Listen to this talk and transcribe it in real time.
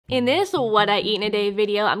In this What I Eat in a Day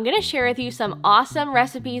video, I'm gonna share with you some awesome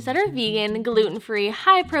recipes that are vegan, gluten-free,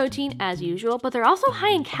 high protein as usual, but they're also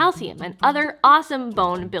high in calcium and other awesome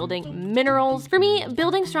bone building minerals. For me,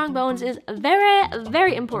 building strong bones is very,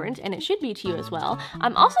 very important, and it should be to you as well.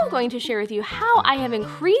 I'm also going to share with you how I have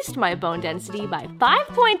increased my bone density by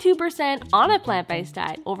 5.2% on a plant-based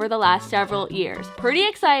diet over the last several years. Pretty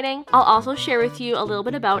exciting. I'll also share with you a little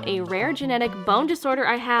bit about a rare genetic bone disorder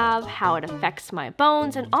I have, how it affects my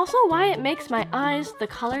bones, and also why it makes my eyes the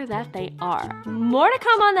color that they are. More to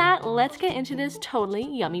come on that. Let's get into this totally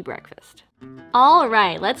yummy breakfast.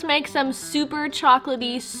 Alright, let's make some super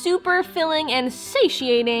chocolatey, super filling and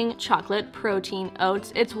satiating chocolate protein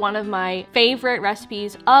oats. It's one of my favorite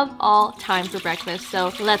recipes of all time for breakfast,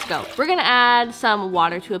 so let's go. We're gonna add some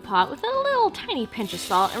water to a pot with a little tiny pinch of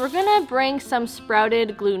salt, and we're gonna bring some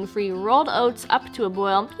sprouted gluten-free rolled oats up to a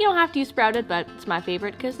boil. You don't have to use sprouted, but it's my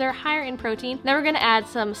favorite because they're higher in protein. Then we're gonna add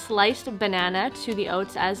some sliced banana to the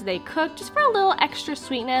oats as they cook, just for a little extra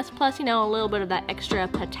sweetness, plus, you know, a little bit of that extra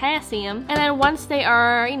potassium. And then once they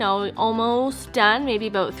are, you know, almost done, maybe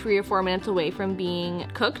about 3 or 4 minutes away from being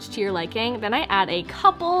cooked to your liking, then I add a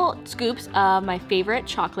couple scoops of my favorite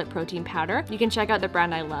chocolate protein powder. You can check out the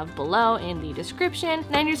brand I love below in the description.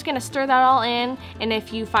 And then you're just gonna stir that all in, and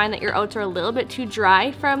if you find that your oats are a little bit too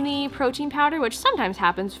dry from the protein powder, which sometimes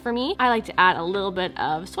happens for me, I like to add a little bit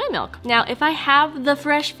of soy milk. Now, if I have the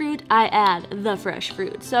fresh fruit, I add the fresh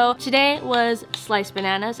fruit. So today was sliced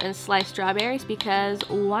bananas and sliced strawberries because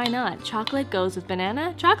why not? Chocolate goes with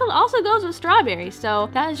banana. Chocolate also goes with strawberries, so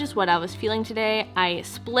that is just what I was feeling today. I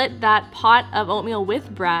split that pot of oatmeal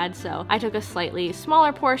with Brad, so I took a slightly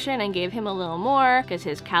smaller portion and gave him a little more because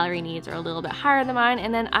his calorie needs are a little bit higher than mine,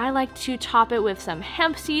 and then I like to top it with some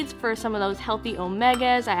hemp seeds for some of those healthy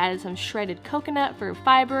omegas. I added some shredded coconut for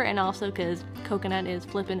fiber, and also because coconut is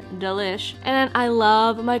flippin' delish. And then I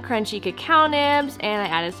love my crunchy cacao nibs, and I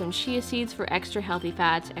added some chia seeds for extra healthy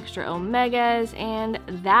fats, extra omegas, and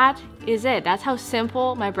that is it. That's how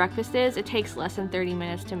simple my breakfast is. It takes less than 30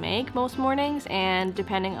 minutes to make most mornings, and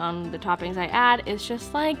depending on the toppings I add, it's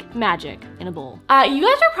just like magic in a bowl. You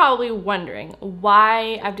guys are probably wondering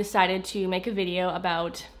why I've decided to make a video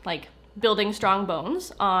about like building strong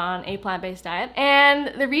bones on a plant-based diet,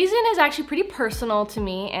 and the reason is actually pretty personal to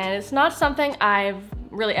me, and it's not something I've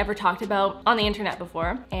really ever talked about on the internet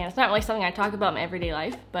before, and it's not really something I talk about in my everyday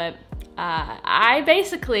life, but I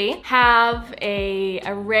basically have a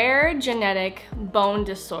rare genetic bone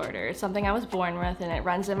disorder. It's something I was born with, and it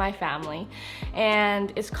runs in my family,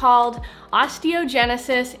 and it's called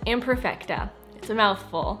Osteogenesis Imperfecta. It's a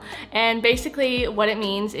mouthful, and basically what it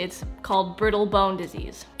means, it's called brittle bone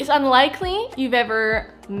disease. It's unlikely you've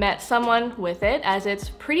ever met someone with it, as it's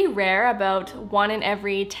pretty rare. About 1 in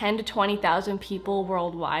every 10 to 20,000 people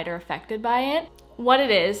worldwide are affected by it. What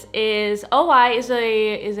it is OI is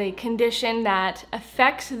a condition that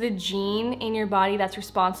affects the gene in your body that's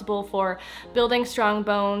responsible for building strong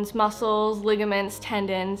bones, muscles, ligaments,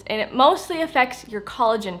 tendons, and it mostly affects your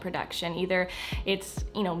collagen production. Either it's,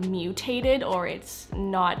 you know, mutated, or it's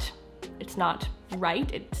not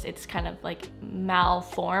right. It's kind of like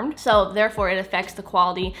malformed. So therefore it affects the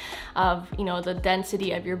quality of, you know, the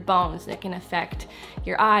density of your bones. It can affect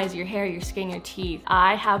your eyes, your hair, your skin, your teeth.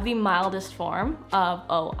 I have the mildest form of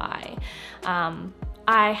OI.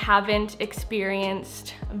 I haven't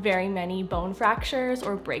experienced very many bone fractures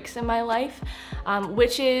or breaks in my life,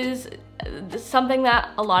 which is something that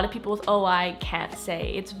a lot of people with OI can't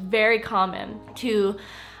say. It's very common to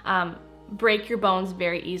break your bones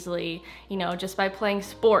very easily, you know, just by playing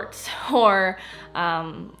sports, or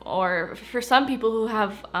for some people who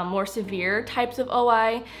have more severe types of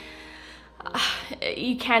OI,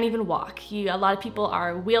 you can't even walk. A lot of people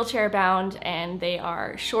are wheelchair bound, and they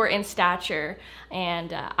are short in stature,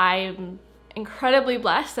 and I'm incredibly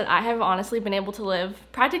blessed that I have honestly been able to live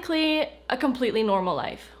practically a completely normal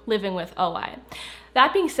life living with OI.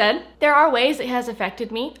 That being said, there are ways it has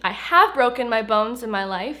affected me. I have broken my bones in my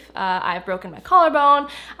life. I've broken my collarbone.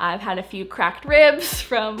 I've had a few cracked ribs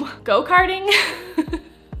from go-karting.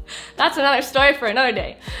 That's another story for another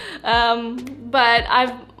day. But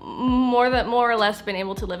I've more or less been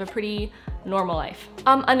able to live a pretty normal life.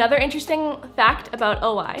 Another interesting fact about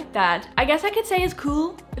OI that I guess I could say is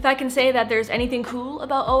cool, if I can say that there's anything cool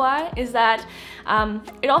about OI, is that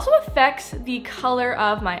it also affects the color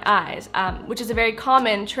of my eyes, which is a very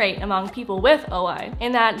common trait among people with OI,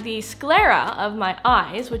 in that the sclera of my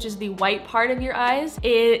eyes, which is the white part of your eyes,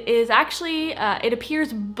 it is actually, it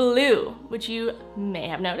appears blue, which you may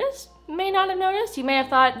have noticed, may not have noticed. You may have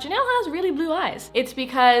thought, Janelle has really blue eyes. It's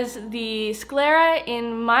because the sclera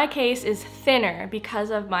in my case is thinner because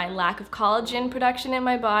of my lack of collagen production in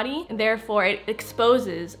my body. Therefore, it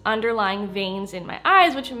exposes underlying veins in my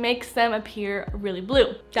eyes, which makes them appear really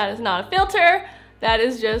blue. That is not a filter. That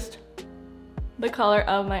is just the color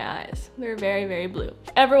of my eyes. They're very, very blue.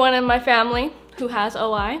 Everyone in my family who has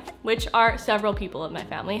OI, which are several people in my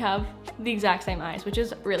family, have the exact same eyes, which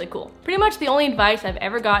is really cool. Pretty much the only advice I've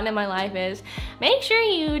ever gotten in my life is make sure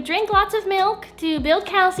you drink lots of milk to build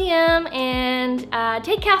calcium and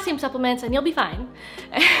take calcium supplements and you'll be fine.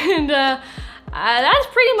 And that's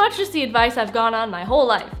pretty much just the advice I've gone on my whole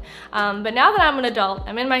life. But now that I'm an adult,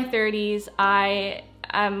 I'm in my 30s, I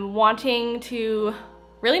am wanting to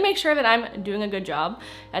really make sure that I'm doing a good job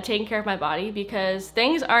at taking care of my body, because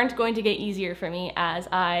things aren't going to get easier for me as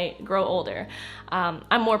I grow older.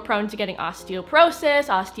 I'm more prone to getting osteoporosis,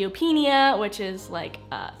 osteopenia, which is like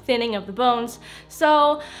thinning of the bones.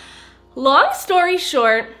 So long story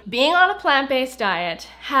short, being on a plant-based diet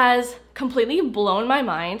has completely blown my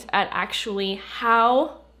mind at actually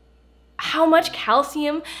how much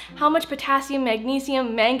calcium, how much potassium,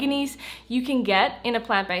 magnesium, manganese you can get in a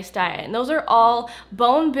plant-based diet. And those are all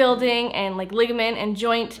bone building and like ligament and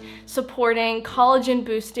joint supporting, collagen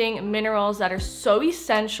boosting minerals that are so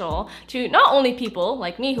essential to not only people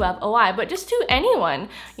like me who have OI, but just to anyone.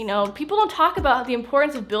 You know, people don't talk about the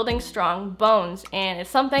importance of building strong bones, and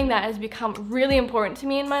it's something that has become really important to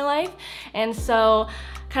me in my life. And so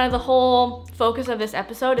kind of the whole focus of this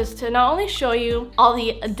episode is to not only show you all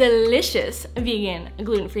the delicious vegan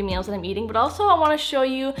gluten-free meals that I'm eating, but also I want to show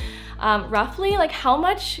you roughly like how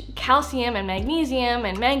much calcium and magnesium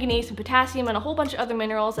and manganese and potassium and a whole bunch of other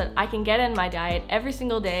minerals that I can get in my diet every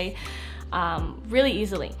single day really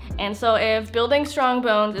easily. And so if building strong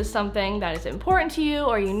bones is something that is important to you,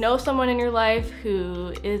 or you know someone in your life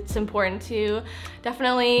who it's important to,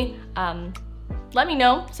 definitely let me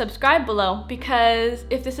know, subscribe below, because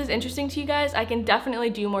if this is interesting to you guys, I can definitely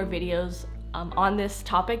do more videos on this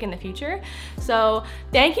topic in the future. So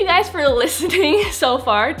thank you guys for listening so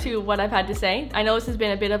far to what I've had to say. I know this has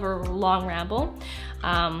been a bit of a long ramble.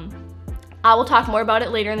 I will talk more about it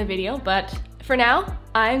later in the video, but for now,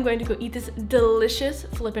 I'm going to go eat this delicious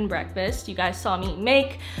flippin' breakfast you guys saw me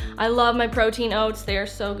make. I love my protein oats, they are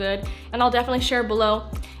so good. And I'll definitely share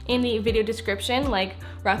below in the video description, like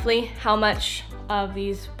roughly how much of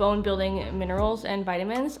these bone building minerals and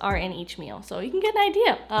vitamins are in each meal. So you can get an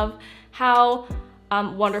idea of how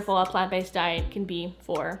wonderful a plant-based diet can be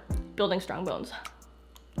for building strong bones.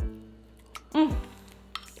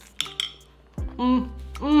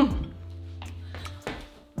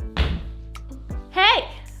 Hey!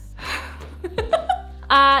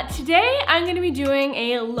 Today I'm gonna be doing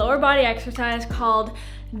a lower body exercise called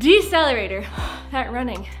decelerator. That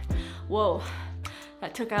running, whoa,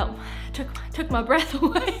 that took my breath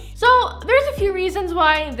away. So there's a few reasons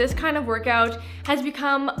why this kind of workout has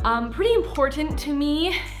become pretty important to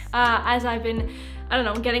me as I've been, I don't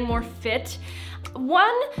know, getting more fit.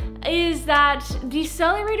 One is that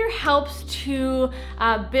decelerator helps to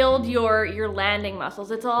build your landing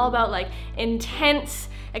muscles. It's all about like intense,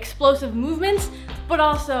 explosive movements, but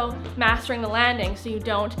also mastering the landing so you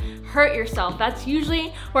don't hurt yourself. That's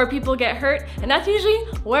usually where people get hurt, and that's usually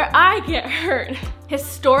where I get hurt.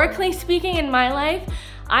 Historically speaking, in my life,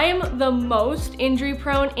 I am the most injury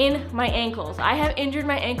prone in my ankles. I have injured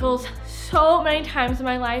my ankles so many times in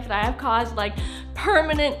my life that I have caused like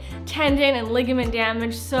permanent tendon and ligament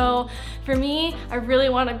damage. So for me, I really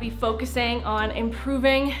want to be focusing on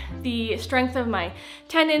improving the strength of my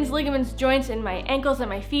tendons, ligaments, joints in my ankles and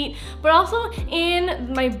my feet, but also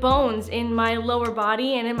in my bones, in my lower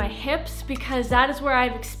body and in my hips, because that is where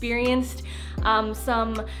I've experienced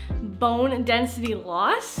some bone density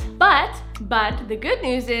loss. But the good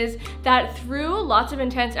news is that through lots of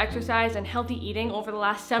intense exercise and healthy eating over the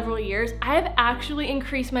last several years, I have actually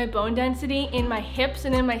increased my bone density in my hips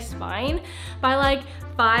and in my spine by like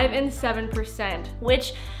 5 and 7%,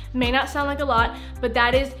 which may not sound like a lot, but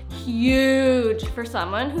that is huge for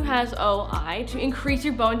someone who has OI to increase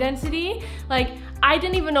your bone density. Like, I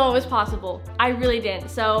didn't even know it was possible. I really didn't.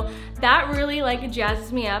 So that really like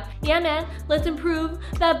jazzes me up. Yeah, man, let's improve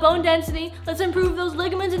that bone density. Let's improve those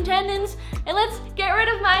ligaments and tendons, and let's get rid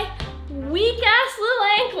of my weak ass little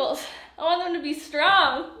ankles. I want them to be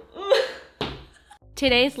strong.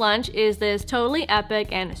 Today's lunch is this totally epic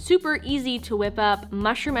and super easy to whip up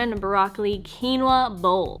mushroom and broccoli quinoa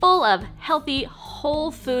bowl, full of healthy, whole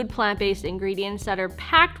food plant-based ingredients that are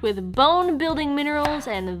packed with bone-building minerals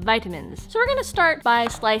and vitamins. So we're gonna start by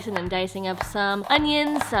slicing and dicing up some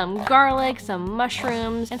onions, some garlic, some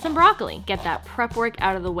mushrooms, and some broccoli. Get that prep work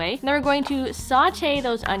out of the way. Then we're going to saute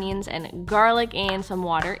those onions and garlic in some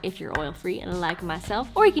water if you're oil-free, like myself,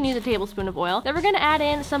 or you can use a tablespoon of oil. Then we're gonna add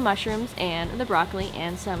in some mushrooms and the broccoli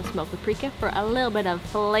and some smoked paprika for a little bit of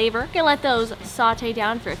flavor. Gonna let those saute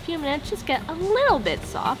down for a few minutes, just get a little bit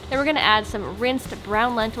soft. Then we're gonna add some rinsed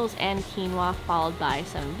brown lentils and quinoa, followed by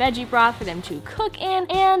some veggie broth for them to cook in,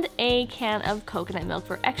 and a can of coconut milk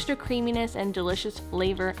for extra creaminess and delicious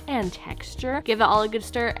flavor and texture. Give it all a good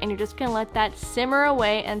stir, and you're just gonna let that simmer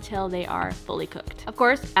away until they are fully cooked. Of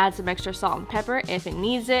course, add some extra salt and pepper if it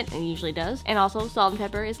needs it, and it usually does, and also salt and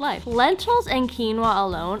pepper is life. Lentils and quinoa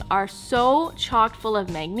alone are so chock full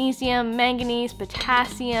of magnesium, manganese,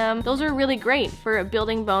 potassium. Those are really great for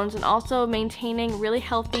building bones and also maintaining really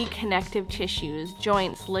healthy connective tissues,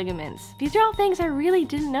 joints, ligaments. These are all things I really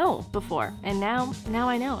didn't know before, and now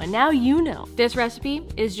I know, and now you know. This recipe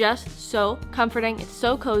is just so comforting, it's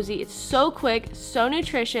so cozy, it's so quick, so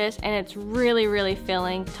nutritious, and it's really, really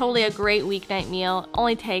filling. Totally a great weeknight meal.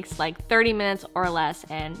 Only takes like 30 minutes or less,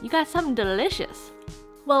 and you got something delicious.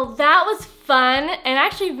 Well, that was fun, and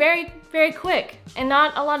actually very, very quick, and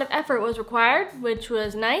not a lot of effort was required, which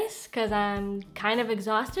was nice, because I'm kind of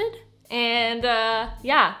exhausted. And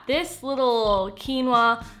yeah, this little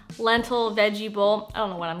quinoa lentil veggie bowl, I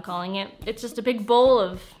don't know what I'm calling it. It's just a big bowl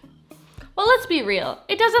of, well, let's be real.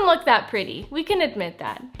 It doesn't look that pretty. We can admit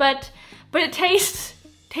that. But it tastes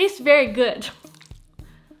very good.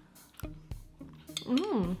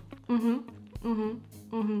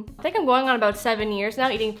 I think I'm going on about 7 years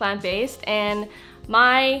now eating plant-based, and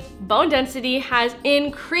my bone density has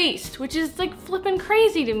increased, which is like flippin'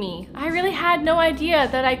 crazy to me. I really had no idea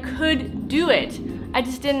that I could do it. I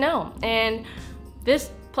just didn't know. And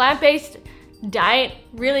this plant-based diet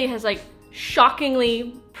really has like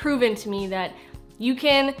shockingly proven to me that you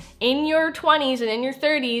can, in your 20s and in your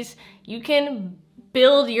 30s, you can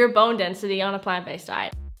build your bone density on a plant-based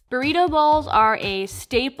diet. Burrito bowls are a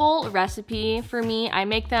staple recipe for me. I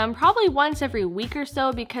make them probably once every week or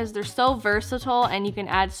so because they're so versatile and you can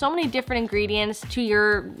add so many different ingredients to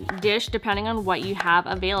your dish depending on what you have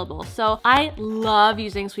available. So I love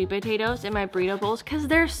using sweet potatoes in my burrito bowls because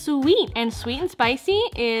they're sweet, and sweet and spicy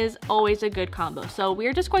is always a good combo. So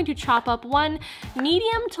we're just going to chop up one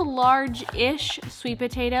medium to large-ish sweet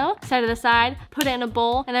potato, set it aside, put it in a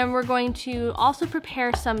bowl, and then we're going to also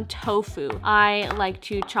prepare some tofu. I like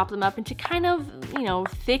to chop them up into kind of, you know,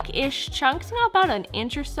 thick-ish chunks, about an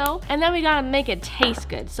inch or so. And then we gotta make it taste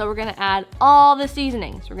good. So we're gonna add all the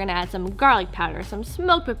seasonings. We're gonna add some garlic powder, some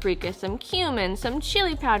smoked paprika, some cumin, some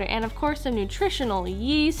chili powder, and of course some nutritional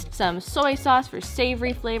yeast, some soy sauce for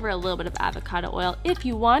savory flavor, a little bit of avocado oil if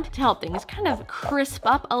you want to help things kind of crisp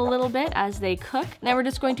up a little bit as they cook. Then we're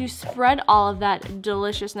just going to spread all of that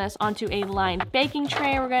deliciousness onto a lined baking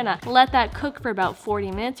tray. We're gonna let that cook for about 40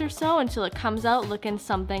 minutes or so until it comes out looking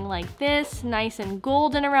something like this, nice and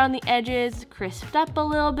golden around the edges, crisped up a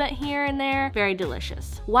little bit here and there, very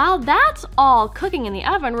delicious. While that's all cooking in the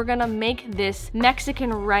oven, we're gonna make this Mexican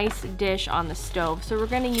rice dish on the stove. So we're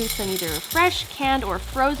gonna use some either fresh, canned, or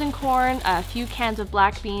frozen corn, a few cans of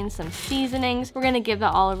black beans, some seasonings. We're gonna give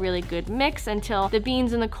that all a really good mix until the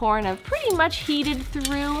beans and the corn have pretty much heated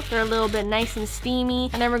through. They're a little bit nice and steamy.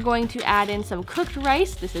 And then we're going to add in some cooked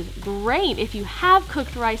rice. This is great if you have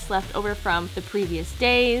cooked rice left over from the previous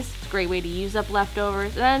day. It's a great way to use up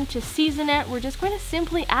leftovers. Then to season it, we're just going to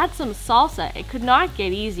simply add some salsa. It could not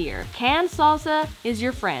get easier. Canned salsa is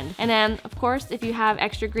your friend. And then, of course, if you have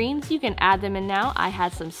extra greens, you can add them in now. I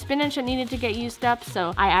had some spinach that needed to get used up,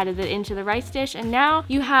 so I added it into the rice dish. And now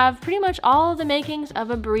you have pretty much all the makings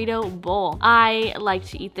of a burrito bowl. I like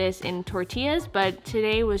to eat this in tortillas, but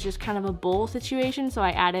today was just kind of a bowl situation, so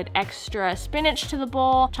I added extra spinach to the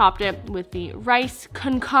bowl, topped it with the rice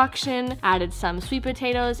concoction, added some sweet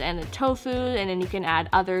potatoes and the tofu, and then you can add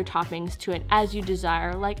other toppings to it as you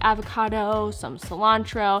desire, like avocado, some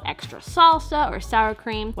cilantro, extra salsa or sour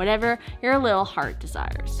cream, whatever your little heart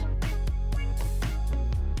desires.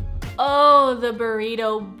 Oh, the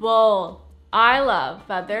burrito bowl. I love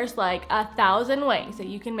that there's like 1,000 ways that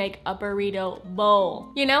you can make a burrito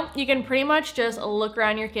bowl. You know, you can pretty much just look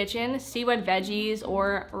around your kitchen, see what veggies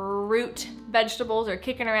or root vegetables are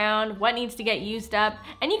kicking around, what needs to get used up,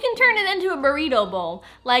 and you can turn it into a burrito bowl.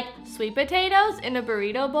 Like sweet potatoes in a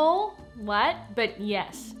burrito bowl? What? But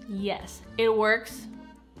yes, it works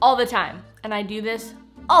all the time. And I do this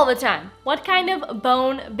all the time. What kind of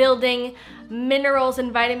bone building minerals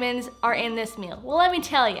and vitamins are in this meal? Well, let me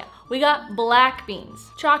tell you. We got black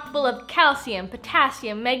beans, chock full of calcium,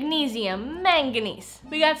 potassium, magnesium, manganese.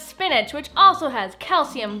 We got spinach, which also has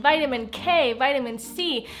calcium, vitamin K, vitamin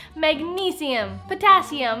C, magnesium,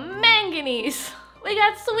 potassium, manganese. We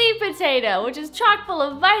got sweet potato, which is chock full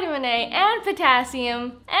of vitamin A and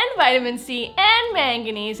potassium and vitamin C and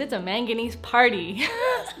manganese. It's a manganese party.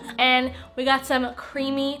 And we got some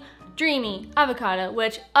creamy, dreamy avocado,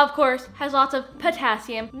 which of course has lots of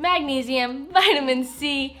potassium, magnesium, vitamin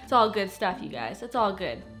C. It's all good stuff, you guys. It's all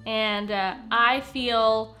good. And I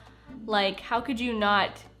feel like, how could you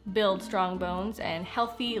not build strong bones and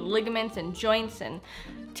healthy ligaments and joints and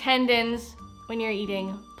tendons when you're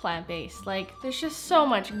eating plant-based? Like, there's just so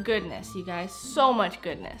much goodness, you guys. So much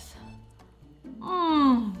goodness.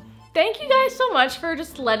 Thank you guys so much for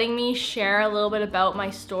just letting me share a little bit about my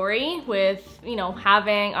story with, you know,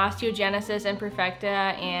 having osteogenesis imperfecta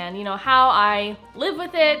and, you know, how I live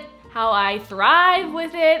with it, how I thrive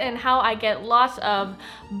with it, and how I get lots of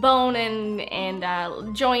bone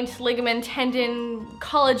and joint, ligament, tendon,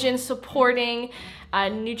 collagen supporting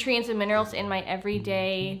nutrients and minerals in my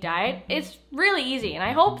everyday diet. It's really easy, and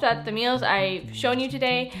I hope that the meals I've shown you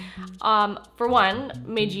today, for one,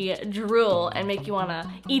 made you drool and make you want to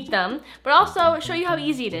eat them, but also show you how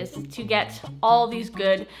easy it is to get all these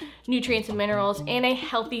good nutrients and minerals in a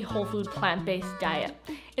healthy, whole food, plant-based diet.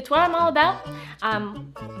 It's what I'm all about.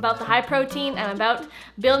 I'm about the high protein. I'm about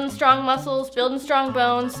building strong muscles, building strong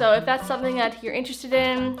bones. So if that's something that you're interested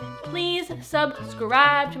in, please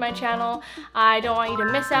subscribe to my channel. I don't want you to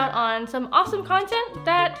miss out on some awesome content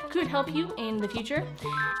that could help you in the future.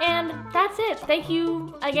 And that's it. Thank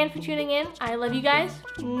you again for tuning in. I love you guys.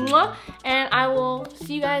 Mwah. And I will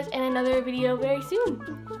see you guys in another video very soon.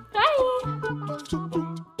 Bye!